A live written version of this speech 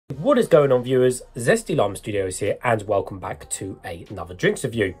What is going on, viewers? Zesty Lime Studios here, and welcome back to another drinks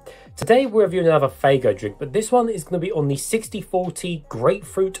review. Today we're reviewing another Faygo drink, but this one is going to be on the 60/40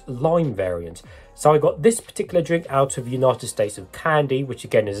 grapefruit lime variant. So I got this particular drink out of United States of Candy, which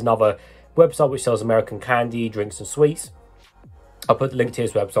again is another website which sells American candy, drinks and sweets. I'll put the link to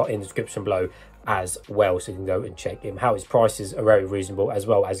his website in the description below as well, so you can go and check him out. His prices are very reasonable, as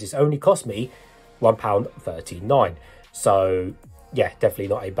well as this only cost me £1.39. So yeah, definitely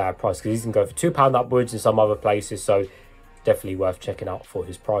not a bad price, because he's going to go for £2 upwards in some other places, so definitely worth checking out for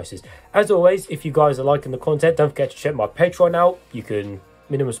his prices. As always, if you guys are liking the content, don't forget to check my Patreon out. You can,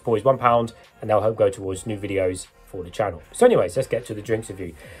 minimum support is £1, and that'll help go towards new videos for the channel. So anyways, let's get to the drinks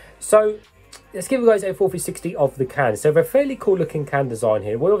review. So let's give you guys a 460 of the can. So they're a fairly cool looking can design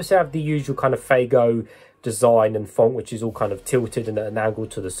here. We obviously have the usual kind of Faygo design and font, which is all kind of tilted and at an angle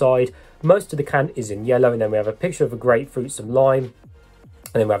to the side. Most of the can is in yellow, and then we have a picture of a grapefruit, some lime,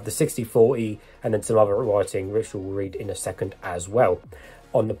 and then we have the 60/40 and then some other writing, which we'll read in a second as well.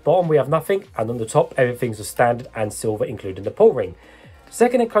 On the bottom we have nothing, and on the top everything's a standard and silver, including the pull ring.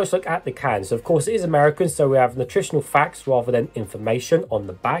 Second, a close look at the can. So of course it is American, so we have nutritional facts rather than information on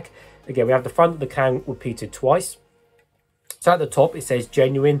the back. Again, we have the front of the can repeated twice. So at the top it says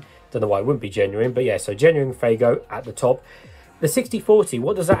genuine. Don't know why it wouldn't be genuine, but yeah, so genuine Faygo at the top. The 60/40,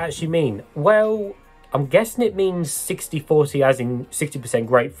 what does that actually mean? Well, I'm guessing it means 60/40 as in 60%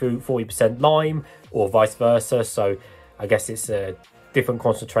 grapefruit, 40% lime, or vice versa. So I guess it's a different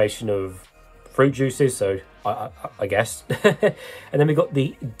concentration of fruit juices, so I guess. And then we got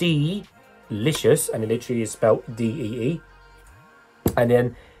the delicious, and it literally is spelled D-E-E. And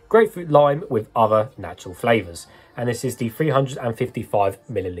then grapefruit lime with other natural flavours. And this is the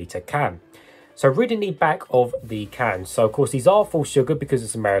 355ml can. So reading the back of the can, so of course these are full sugar because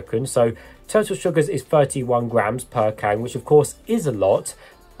it's American, so total sugars is 31 grams per can, which of course is a lot,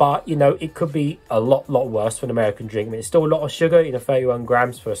 but you know, it could be a lot worse for an American drink. I mean, it's still a lot of sugar, 31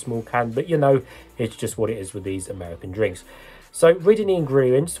 grams for a small can, but you know, it's just what it is with these American drinks. So reading the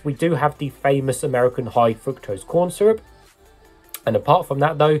ingredients, we do have the famous American high fructose corn syrup, and apart from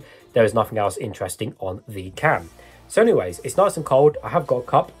that though, there is nothing else interesting on the can. So anyways, it's nice and cold. I have got a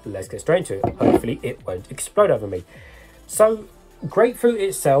cup. Let's get straight into it. Hopefully it won't explode over me. So grapefruit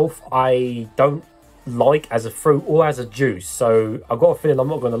itself, I don't like as a fruit or as a juice. So I've got a feeling I'm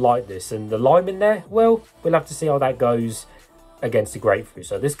not going to like this. And the lime in there, well, we'll have to see how that goes against the grapefruit.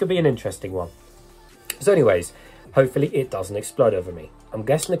 So this could be an interesting one. So anyways, hopefully it doesn't explode over me. I'm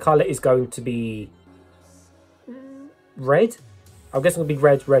guessing the colour is going to be red. I'm guessing it'll be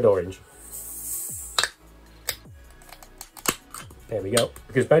red, orange. There we go,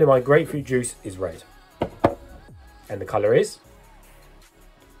 because bear in mind, grapefruit juice is red. And the colour is?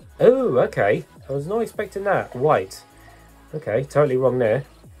 Oh, okay. I was not expecting that. White. Okay, totally wrong there.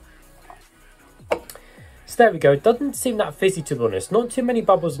 So there we go. It doesn't seem that fizzy, to be honest. Not too many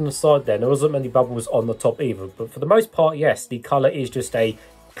bubbles on the side there. There wasn't many bubbles on the top either. But for the most part, yes, the colour is just a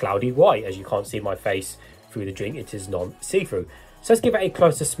cloudy white. As you can't see my face through the drink, it is non-see-through. So let's give it a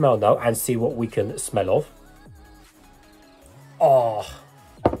closer smell now and see what we can smell of. Oh,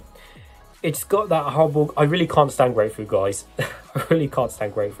 it's got that horrible... I really can't stand grapefruit, guys. I really can't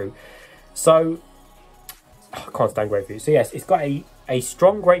stand grapefruit. So, I can't stand grapefruit. So yes, it's got a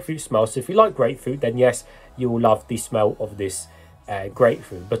strong grapefruit smell. So if you like grapefruit, then yes, you will love the smell of this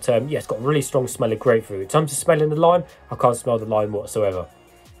grapefruit. But yeah, it's got a really strong smell of grapefruit. In terms of smelling the lime, I can't smell the lime whatsoever.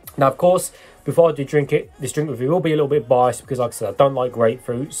 Now, of course, before I do drink it, this drink review will be a little bit biased because, like I said, I don't like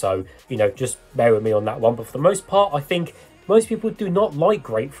grapefruit. So, you know, just bear with me on that one. But for the most part, I think most people do not like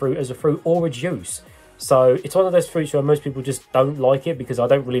grapefruit as a fruit or a juice. So it's one of those fruits where most people just don't like it, because I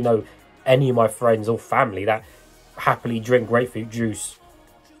don't really know any of my friends or family that happily drink grapefruit juice,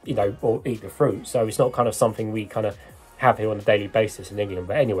 you know, or eat the fruit. So it's not kind of something we kind of have here on a daily basis in England.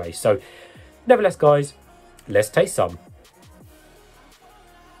 But anyway, so nevertheless, guys, let's taste some.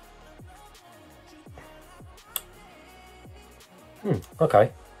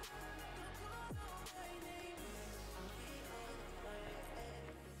 Okay.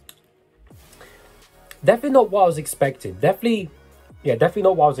 Definitely not what I was expecting. Definitely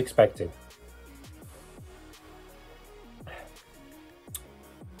not what I was expecting.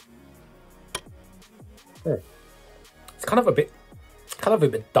 It's kind of a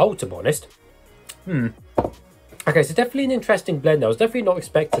bit dull, to be honest. Okay, so definitely an interesting blend. I was definitely not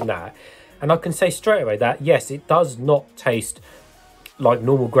expecting that, and I can say straight away that yes, it does not taste like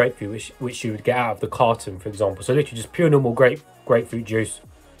normal grapefruit, which you would get out of the carton, for example. So literally just pure normal grapefruit juice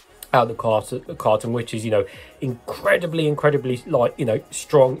out of the carton, which is, you know, incredibly like, you know,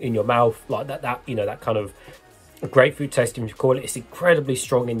 strong in your mouth, like that you know, that kind of grapefruit tasting, you call it. It's incredibly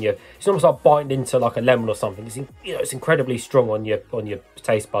strong in your, it's almost like biting into like a lemon or something. It's, you know, it's incredibly strong on your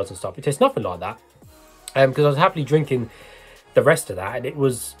taste buds and stuff. It tastes nothing like that. Because I was happily drinking the rest of that, and it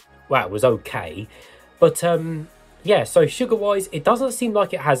was, wow, it was okay. But yeah, so sugar wise, it doesn't seem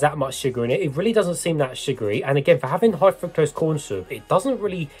like it has that much sugar in it. It really doesn't seem that sugary. And again, for having high fructose corn syrup, it doesn't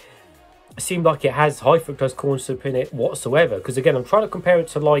really seem like it has high fructose corn syrup in it whatsoever. Because again, I'm trying to compare it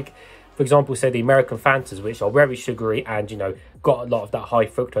to, like, for example, say the American Fantas, which are very sugary and, you know, got a lot of that high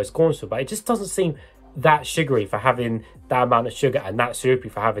fructose corn syrup, but it just doesn't seem that sugary for having that amount of sugar, and that syrupy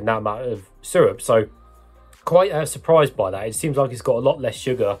for having that amount of syrup. So quite surprised by that. It seems like it's got a lot less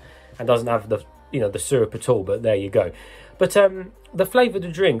sugar and doesn't have the, you know, the syrup at all. But there you go. But the flavour of the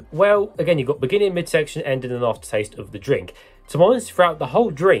drink, well, again, you've got beginning, midsection, ending and aftertaste of the drink. To be honest, throughout the whole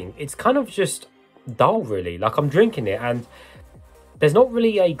drink, it's kind of just dull, really. Like, I'm drinking it and there's not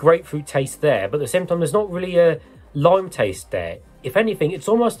really a grapefruit taste there, but at the same time, there's not really a lime taste there. If anything, it's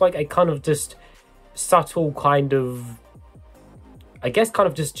almost like a kind of just subtle kind of, I guess, kind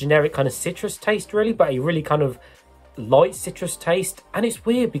of just generic kind of citrus taste, really, but a really kind of light citrus taste. And it's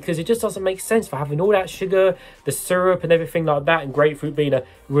weird because it just doesn't make sense for having all that sugar, the syrup and everything like that, and grapefruit being a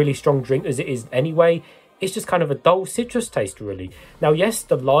really strong drink as it is anyway. It's just kind of a dull citrus taste, really. Now, yes,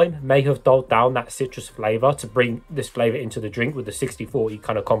 the lime may have dulled down that citrus flavour to bring this flavour into the drink with the 60-40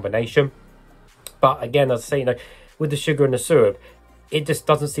 kind of combination. But again, as I say, you know, with the sugar and the syrup, it just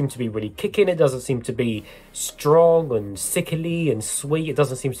doesn't seem to be really kicking. It doesn't seem to be strong and sickly and sweet. It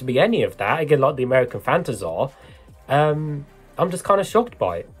doesn't seem to be any of that. Again, like the American Fantas are. I'm just kind of shocked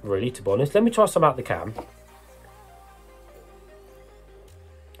by it, really, to be honest. Let me try some out the can.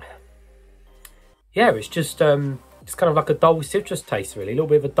 Yeah, it's just, it's kind of like a dull citrus taste, really. A little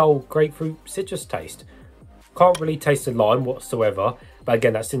bit of a dull grapefruit citrus taste. Can't really taste the lime whatsoever. But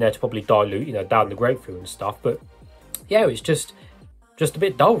again, that's in there to probably dilute, you know, down the grapefruit and stuff. But yeah, it's just a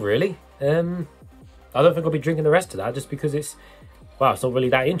bit dull, really. I don't think I'll be drinking the rest of that just because it's, wow, it's not really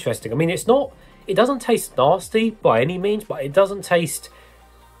that interesting. I mean, it's not, it doesn't taste nasty by any means, but it doesn't taste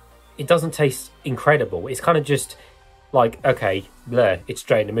incredible. It's kind of just like, okay, bleh, it's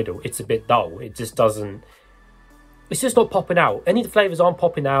straight in the middle. It's a bit dull. It just doesn't, it's just not popping out. Any of the flavours aren't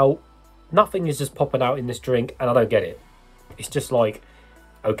popping out. Nothing is just popping out in this drink, and I don't get it. It's just like,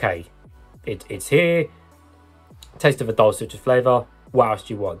 okay, it's here. Taste of a dull citrus flavour. What else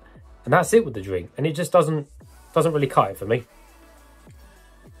do you want? And that's it with the drink. And it just doesn't really cut it for me.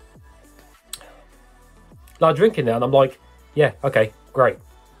 Like, drinking it and I'm like, yeah, okay, great.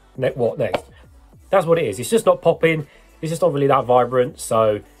 What next? That's what it is. It's just not popping. It's just not really that vibrant.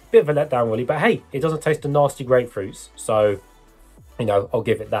 So, bit of a letdown, really. But hey, it doesn't taste the nasty grapefruits. So, you know, I'll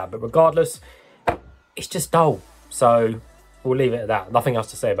give it that. But regardless, it's just dull. So, we'll leave it at that. Nothing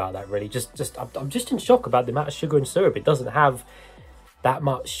else to say about that, really. I'm just in shock about the amount of sugar and syrup. It doesn't have that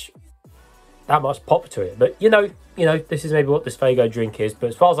much pop to it. But, you know, this is maybe what this Faygo drink is. But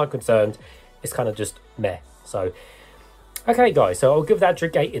as far as I'm concerned, it's kind of just meh. So, okay, guys, so I'll give that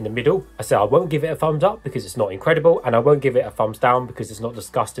drink 8 in the middle. I say I won't give it a thumbs up because it's not incredible, and I won't give it a thumbs down because it's not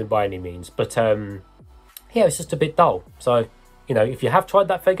disgusting by any means. But, yeah, it's just a bit dull. So, you know, if you have tried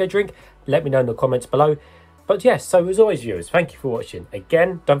that Faygo drink, let me know in the comments below. But yes, so as always, viewers, thank you for watching.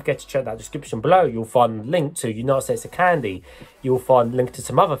 Again, don't forget to check that description below. You'll find a link to United States of Candy. You'll find a link to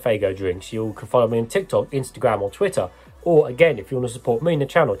some other Faygo drinks. You can follow me on TikTok, Instagram, or Twitter. Or again, if you want to support me and the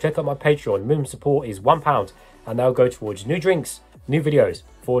channel, check out my Patreon. Minimum support is £1, and they'll go towards new drinks, new videos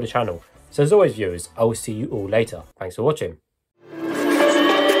for the channel. So as always, viewers, I will see you all later. Thanks for watching.